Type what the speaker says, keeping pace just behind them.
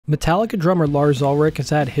Metallica drummer Lars Ulrich has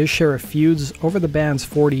had his share of feuds over the band's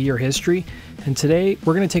 40-year history, and today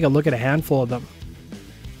we're going to take a look at a handful of them.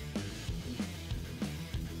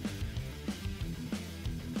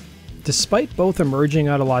 Despite both emerging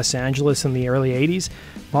out of Los Angeles in the early 80s,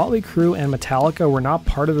 Motley Crue and Metallica were not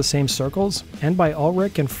part of the same circles, and by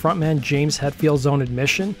Ulrich and frontman James Hetfield's own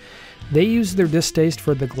admission, they used their distaste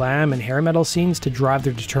for the glam and hair metal scenes to drive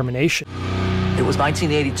their determination. It was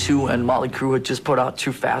 1982 and Motley Crue had just put out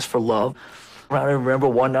Too Fast for Love. I remember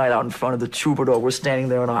one night out in front of the Troubadour, we're standing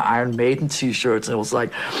there in our Iron Maiden t-shirts, and it was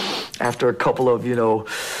like, after a couple of,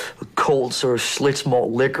 Colts or Schlitz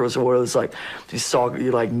malt liquors or whatever, it was like, you saw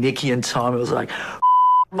like Nikki and Tom, it was like,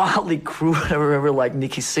 Motley Crue. I remember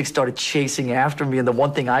Nikki Sixx started chasing after me, and the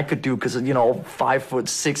one thing I could do, because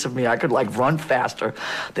 5'6" of me, I could run faster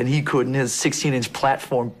than he could in his 16-inch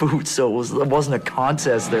platform boots, so it wasn't a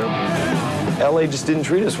contest there. LA just didn't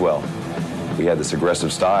treat us well. We had this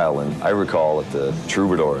aggressive style, and I recall at the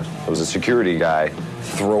Troubadour, there was a security guy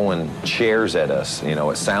throwing chairs at us,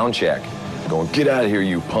 at sound check, going, "Get out of here,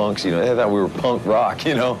 you punks." They thought we were punk rock,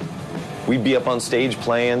 We'd be up on stage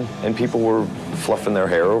playing, and people were fluffing their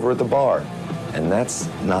hair over at the bar. And that's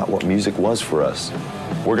not what music was for us.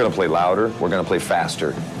 We're gonna play louder, we're gonna play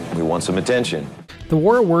faster. We want some attention. The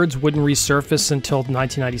war of words wouldn't resurface until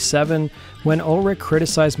 1997, when Ulrich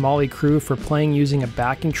criticized Motley Crue for playing using a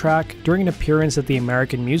backing track during an appearance at the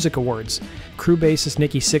American Music Awards. Crue bassist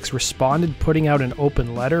Nikki Sixx responded, putting out an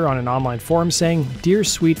open letter on an online forum saying, "Dear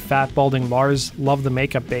sweet fat balding Lars, love the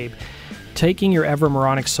makeup babe. Taking your ever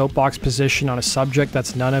moronic soapbox position on a subject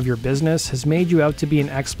that's none of your business has made you out to be an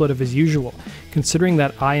expletive as usual, considering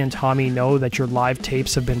that I and Tommy know that your live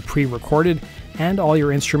tapes have been pre-recorded and all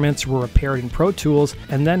your instruments were repaired in Pro Tools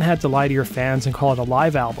and then had to lie to your fans and call it a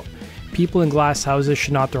live album. People in glass houses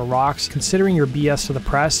should not throw rocks. Considering your BS to the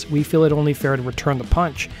press, we feel it only fair to return the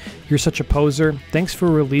punch. You're such a poser. Thanks for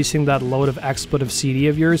releasing that load of expletive CD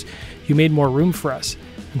of yours. You made more room for us."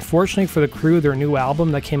 Unfortunately for the Crue, their new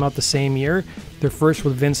album that came out the same year, their first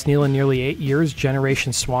with Vince Neil in nearly 8 years,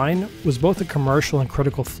 Generation Swine, was both a commercial and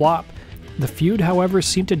critical flop. The feud, however,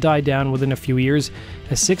 seemed to die down within a few years,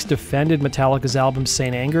 as Sixx defended Metallica's album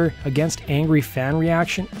Saint Anger against angry fan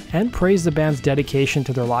reaction and praised the band's dedication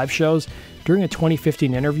to their live shows during a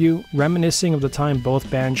 2015 interview, reminiscing of the time both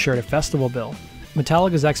bands shared a festival bill.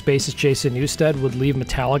 Metallica's ex-bassist Jason Newsted would leave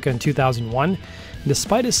Metallica in 2001.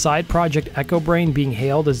 Despite his side project Echo Brain being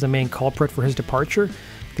hailed as the main culprit for his departure,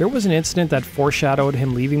 there was an incident that foreshadowed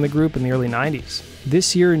him leaving the group in the early 90s.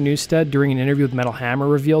 This year, Newsted, during an interview with Metal Hammer,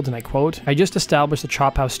 revealed, and I quote, "I just established the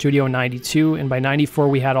Chop House studio in 92, and by 94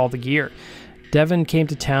 we had all the gear. Devin came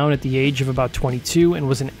to town at the age of about 22 and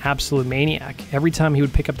was an absolute maniac. Every time he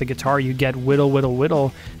would pick up the guitar, you'd get whittle, whittle,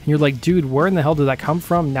 whittle, and you're like, dude, where in the hell did that come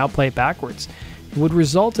from? Now play it backwards." It would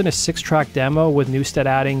result in a 6-track demo, with Newsted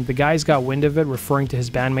adding, "The guys got wind of it," referring to his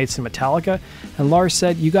bandmates in Metallica, and Lars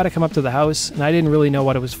said, "You gotta come up to the house," and I didn't really know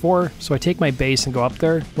what it was for, so I take my bass and go up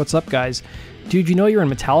there. "What's up, guys? Dude, you know you're in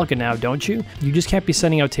Metallica now, don't you? You just can't be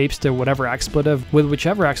sending out tapes to whatever expletive with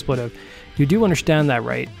whichever expletive. You do understand that,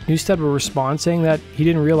 right?" Newsted would respond saying that he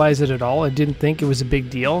didn't realize it at all and didn't think it was a big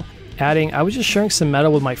deal, adding, "I was just sharing some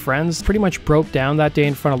metal with my friends." Pretty much broke down that day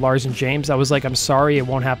in front of Lars and James. I was like, "I'm sorry, it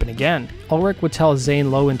won't happen again." Ulrich would tell Zane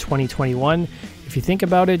Lowe in 2021, "If you think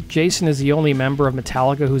about it, Jason is the only member of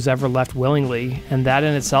Metallica who's ever left willingly, and that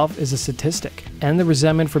in itself is a statistic." And the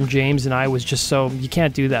resentment from James and I was just so, you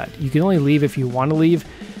can't do that. You can only leave if you want to leave.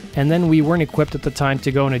 And then we weren't equipped at the time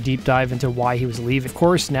to go in a deep dive into why he was leaving. Of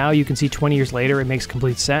course, now you can see 20 years later, it makes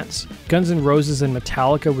complete sense. Guns N' Roses and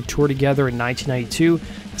Metallica would tour together in 1992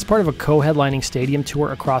 as part of a co-headlining stadium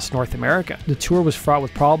tour across North America. The tour was fraught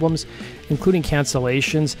with problems, including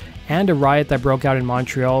cancellations and a riot that broke out in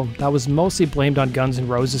Montreal that was mostly blamed on Guns N'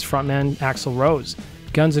 Roses frontman Axl Rose.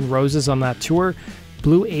 Guns N' Roses on that tour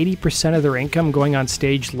blew 80% of their income going on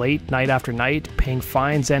stage late night after night, paying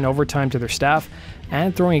fines and overtime to their staff,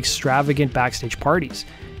 and throwing extravagant backstage parties.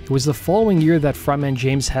 It was the following year that frontman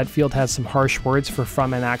James Hetfield had some harsh words for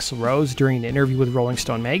frontman Axl Rose during an interview with Rolling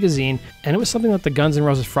Stone magazine, and it was something that the Guns N'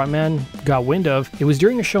 Roses frontman got wind of. It was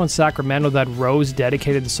during a show in Sacramento that Rose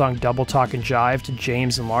dedicated the song Double Talk and Jive to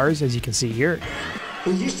James and Lars, as you can see here.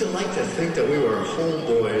 "We used to like to think that we were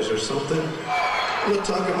homeboys or something. We'll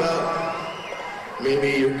talk about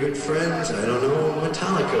maybe you're good friends, I don't know,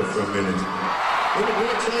 Metallica for a minute. Let me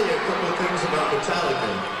tell you a couple of things about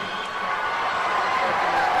Metallica.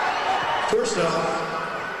 First off,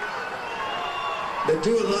 they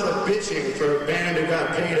do a lot of bitching for a band who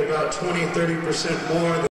got paid about 20-30%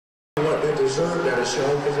 more than what they deserved at a show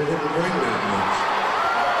because they didn't bring that much.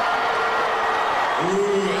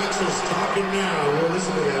 Ooh, Axl's talking now. Well,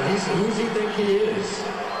 listen to that.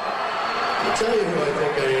 tell you who I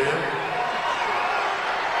think I am.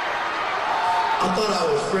 I thought I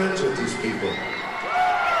was friends with these people.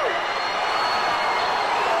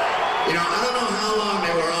 You know, I don't know how long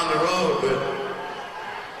they were on the road, but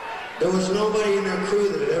there was nobody in their crew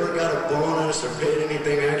that had ever got a bonus or paid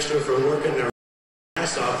anything extra for working their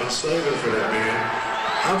ass off and slaving for that man.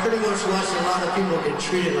 I pretty much watched a lot of people get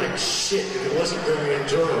treated like shit, and it wasn't very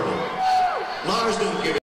enjoyable. Lars don't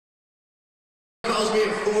give a he calls me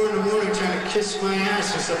at 4 in the morning trying to kiss my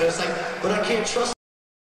ass or something. It's like, but I can't trust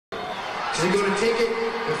him. Because he's going to take it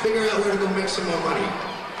and figure out where to go make some more money.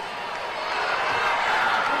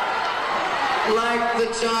 Like the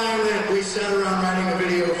time that we sat around writing a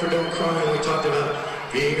video for Don't Cry, and we talked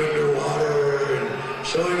about being underwater and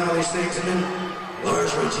showing all these things, and then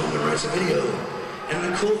Lars runs home and writes a video.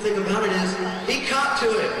 And the cool thing about it is, he caught to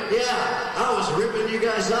it. Yeah, I was ripping you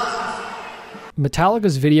guys off.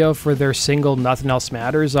 Metallica's video for their single Nothing Else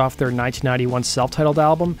Matters off their 1991 self-titled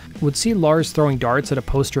album would see Lars throwing darts at a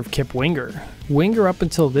poster of Kip Winger. Winger up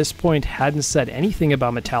until this point hadn't said anything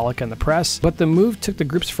about Metallica in the press, but the move took the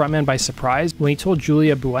group's frontman by surprise when he told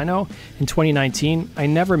Julia Bueno in 2019, "I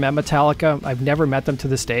never met Metallica, I've never met them to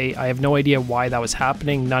this day, I have no idea why that was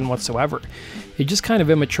happening, none whatsoever." It's just kind of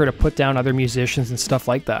immature to put down other musicians and stuff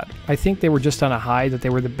like that. I think they were just on a high that they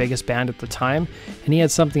were the biggest band at the time, and he had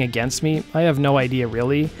something against me. I have no idea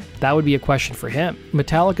really. That would be a question for him.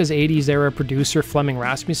 Metallica's 80s era producer Flemming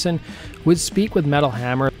Rasmussen would speak with Metal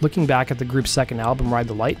Hammer, looking back at the group's second album, Ride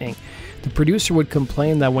the Lightning. The producer would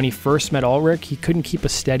complain that when he first met Ulrich, he couldn't keep a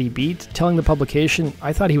steady beat, telling the publication,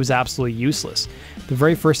 "I thought he was absolutely useless. The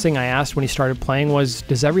very first thing I asked when he started playing was,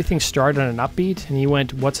 does everything start on an upbeat? And he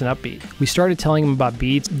went, what's an upbeat? We started telling him about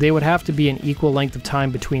beats. They would have to be an equal length of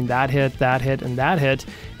time between that hit, and that hit,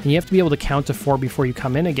 and you have to be able to count to 4 before you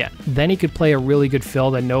come in again. Then he could play a really good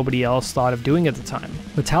fill that nobody else thought of doing at the time."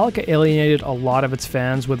 Metallica alienated a lot of its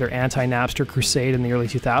fans with their anti-Napster crusade in the early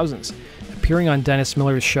 2000s. Appearing on Dennis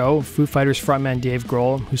Miller's show, Foo Fighters frontman Dave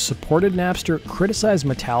Grohl, who supported Napster, criticized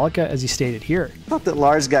Metallica as he stated here. I thought that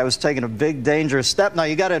Lars guy was taking a big, dangerous step. Now,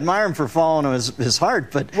 you got to admire him for following his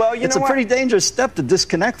heart, but it's a pretty dangerous step to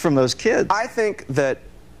disconnect from those kids. I think that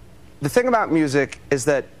the thing about music is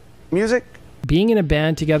that music... Being in a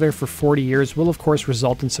band together for 40 years will of course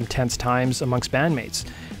result in some tense times amongst bandmates,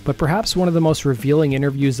 but perhaps one of the most revealing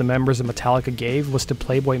interviews the members of Metallica gave was to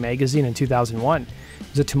Playboy magazine in 2001. It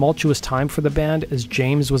was a tumultuous time for the band as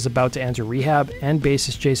James was about to enter rehab and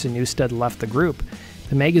bassist Jason Newsted left the group.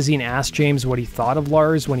 The magazine asked James what he thought of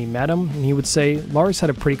Lars when he met him, and he would say Lars had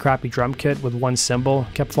a pretty crappy drum kit with one cymbal,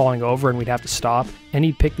 kept falling over and we'd have to stop, and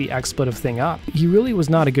he'd pick the expletive thing up. He really was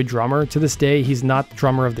not a good drummer. To this day, he's not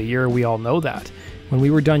drummer of the year, we all know that. When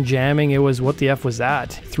we were done jamming, it was, what the F was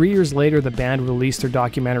that? 3 years later, the band released their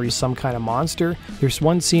documentary Some Kind of Monster. There's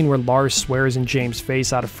one scene where Lars swears in James'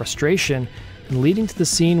 face out of frustration, and leading to the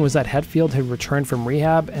scene was that Hetfield had returned from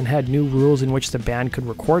rehab and had new rules in which the band could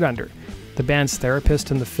record under. The band's therapist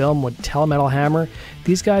in the film would tell Metal Hammer,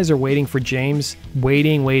 "These guys are waiting for James,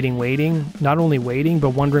 waiting, not only waiting,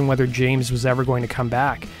 but wondering whether James was ever going to come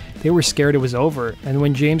back. They were scared it was over, and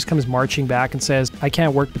when James comes marching back and says, 'I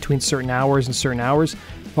can't work between certain hours and certain hours,'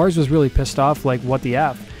 Lars was really pissed off, like, what the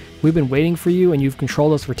F? We've been waiting for you and you've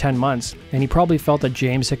controlled us for 10 months, and he probably felt that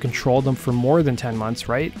James had controlled them for more than 10 months,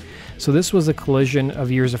 right? So this was a collision of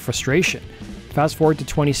years of frustration. Fast forward to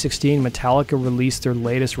 2016, Metallica released their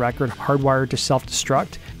latest record, Hardwired to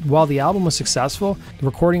Self-Destruct. While the album was successful, the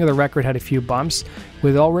recording of the record had a few bumps,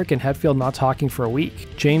 with Ulrich and Hetfield not talking for a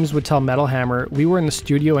week. James would tell Metal Hammer, "We were in the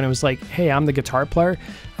studio and it was like, hey, I'm the guitar player.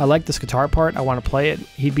 I like this guitar part. I want to play it."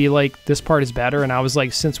 He'd be like, "This part is better." And I was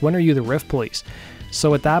like, "Since when are you the riff police?"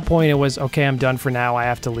 So at that point it was, okay, I'm done for now. I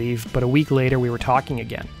have to leave. But a week later we were talking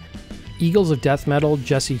again. Eagles of Death Metal,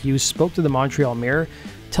 Jesse Hughes, spoke to the Montreal Mirror,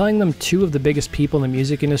 telling them two of the biggest people in the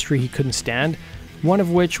music industry he couldn't stand, one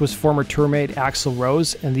of which was former tourmate Axl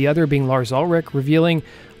Rose, and the other being Lars Ulrich, revealing,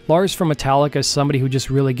 "Lars from Metallica is somebody who just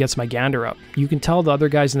really gets my gander up. You can tell the other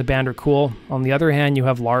guys in the band are cool. On the other hand, you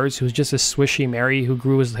have Lars, who's just a swishy Mary who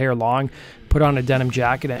grew his hair long, put on a denim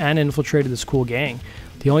jacket, and infiltrated this cool gang.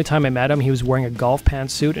 The only time I met him, he was wearing a golf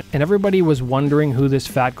pantsuit, and everybody was wondering who this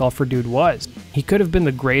fat golfer dude was. He could have been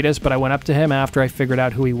the greatest, but I went up to him after I figured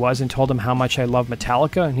out who he was and told him how much I love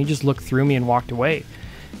Metallica, and he just looked through me and walked away.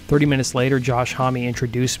 30 minutes later, Josh Homme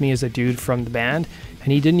introduced me as a dude from the band,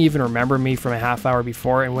 and he didn't even remember me from a half hour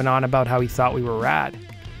before and went on about how he thought we were rad."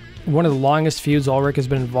 One of the longest feuds Ulrich has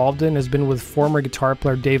been involved in has been with former guitar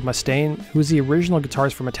player Dave Mustaine, who was the original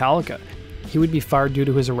guitarist for Metallica. He would be fired due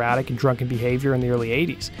to his erratic and drunken behavior in the early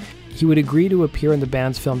 80s. He would agree to appear in the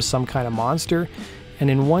band's film Some Kind of Monster, And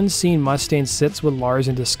in one scene, Mustaine sits with Lars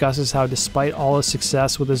and discusses how despite all his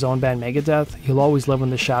success with his own band Megadeth, he'll always live in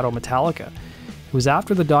the shadow of Metallica. It was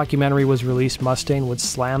after the documentary was released, Mustaine would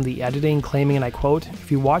slam the editing, claiming, and I quote,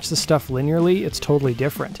 "If you watch the stuff linearly, it's totally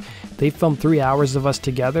different. They filmed 3 hours of us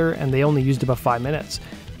together and they only used about 5 minutes.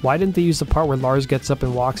 Why didn't they use the part where Lars gets up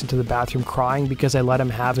and walks into the bathroom crying because I let him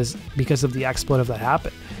have his, because of the expletive that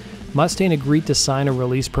happened?" Mustaine agreed to sign a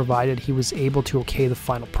release provided he was able to okay the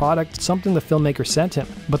final product, something the filmmaker sent him.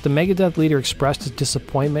 But the Megadeth leader expressed his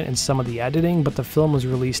disappointment in some of the editing, but the film was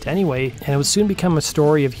released anyway, and it would soon become a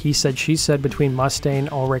story of he said, she said between Mustaine,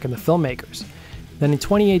 Ulrich, and the filmmakers. Then in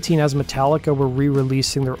 2018, as Metallica were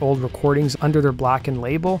re-releasing their old recordings under their Blackened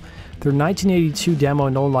label, their 1982 demo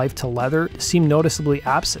No Life to Leather seemed noticeably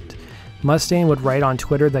absent. Mustaine would write on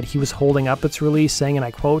Twitter that he was holding up its release, saying, and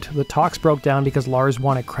I quote, "The talks broke down because Lars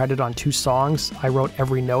wanted credit on 2 songs I wrote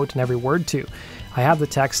every note and every word to. I have the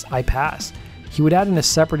text, I pass." He would add in a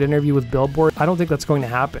separate interview with Billboard, "I don't think that's going to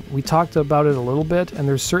happen. We talked about it a little bit, and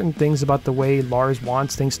there's certain things about the way Lars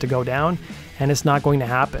wants things to go down, and it's not going to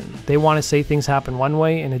happen. They want to say things happen one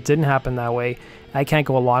way, and it didn't happen that way. I can't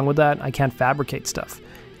go along with that. I can't fabricate stuff."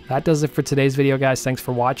 That does it for today's video, guys. Thanks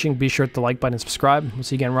for watching. Be sure to like button and subscribe. We'll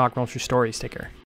see you again in Rock and Roll Stories. Take care.